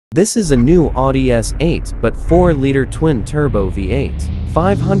This is a new Audi S8 but 4-liter twin-turbo V8,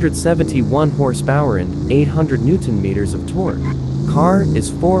 571 horsepower and 800 Newton-meters of torque. Car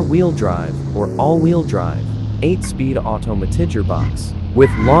is 4-wheel drive or all-wheel drive, 8-speed automatic gearbox with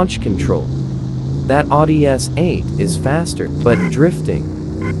launch control. That Audi S8 is faster but drifting.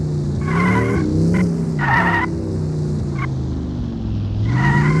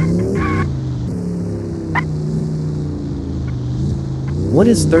 What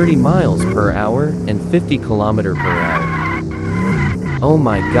is 30 miles per hour and 50 km per hour? Oh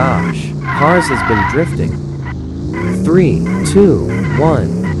my gosh, cars has been drifting. 3, 2,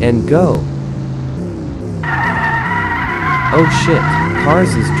 1, and go. Oh shit,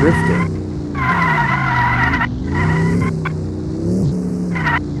 cars is drifting.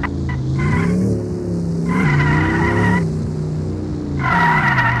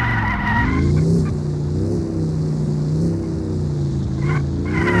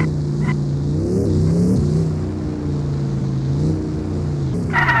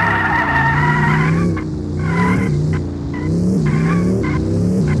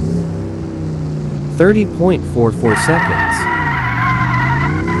 .44 seconds.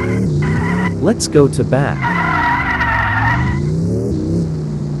 Let's go to back.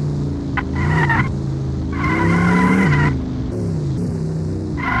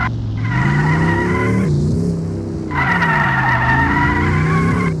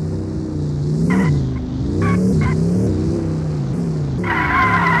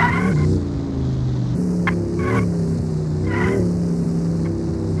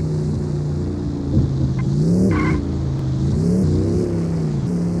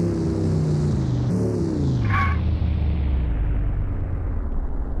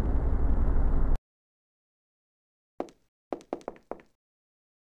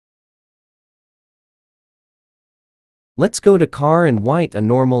 Let's go to car in white, a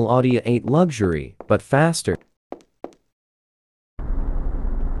normal Audi A8 luxury, but faster.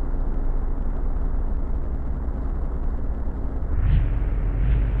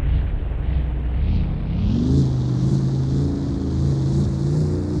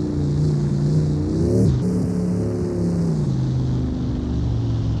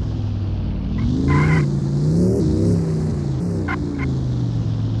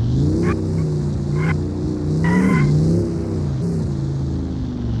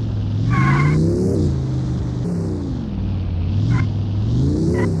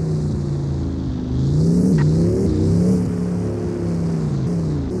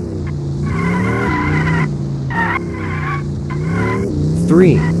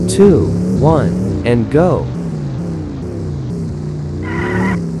 Three, two, one, and go.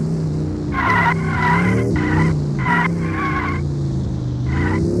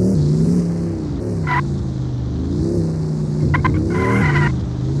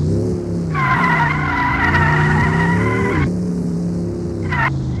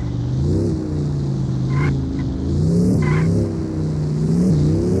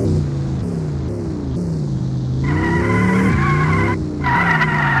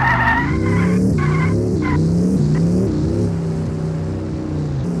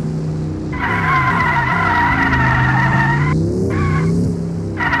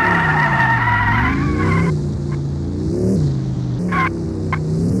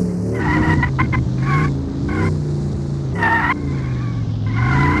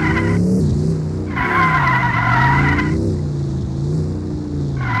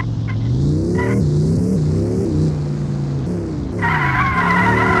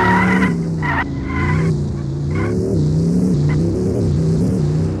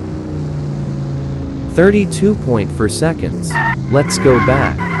 .32 seconds. Let's go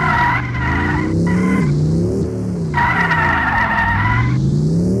back.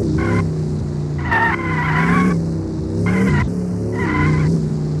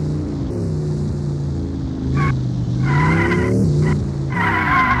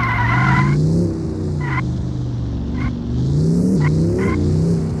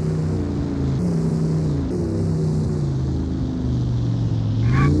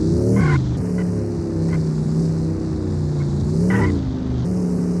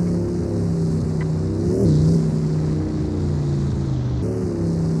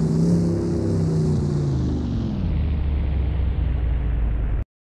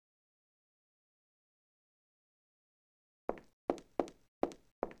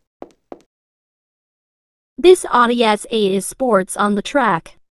 This Audi S8 is sports on the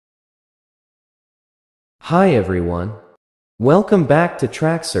track. Hi everyone. Welcome back to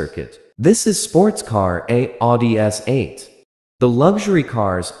Track Circuit. This is sports car Audi S8. The luxury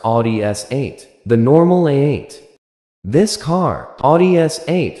cars Audi S8, the normal A8. This car, Audi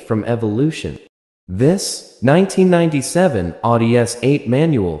S8 from Evolution. This, 1997 Audi S8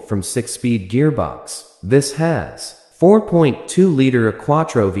 manual from 6-speed gearbox. This has 4.2-liter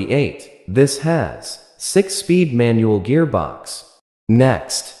quattro V8. This has 6-speed manual gearbox.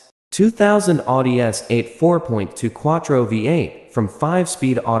 Next, 2000 Audi S8 4.2 quattro V8 from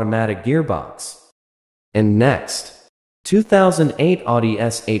 5-speed automatic gearbox. And next, 2008 Audi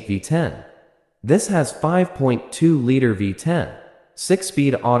S8 V10. This has 5.2-liter V10,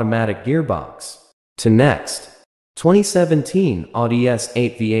 6-speed automatic gearbox. To next, 2017 Audi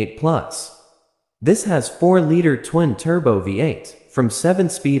S8 V8 Plus. This has 4-liter twin-turbo V8 from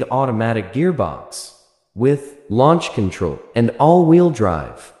 7-speed automatic gearbox with launch control and all-wheel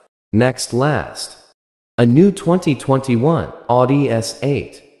drive. Next last, a new 2021 Audi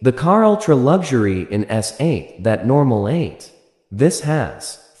S8. The car ultra luxury in S8 that normal 8. This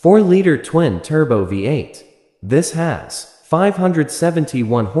has 4-liter twin-turbo V8. This has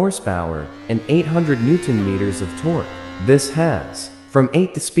 571 horsepower and 800 Newton meters of torque. This has from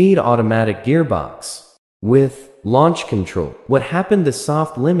 8-speed automatic gearbox with launch control. What happened to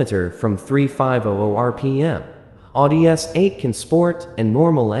soft limiter from 3500 RPM? Audi S8 can sport and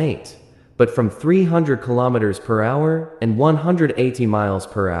normal 8, but from 300 kilometers per hour and 180 miles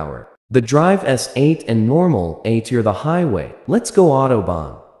per hour. The drive S8 and normal 8 you're the highway. Let's go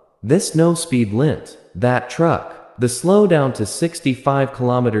Autobahn. This no speed limit. That truck. The slow down to 65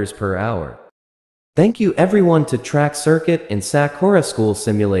 kilometers per hour. Thank you everyone to Track Circuit and Sakura School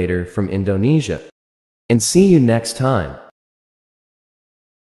Simulator from Indonesia. And see you next time.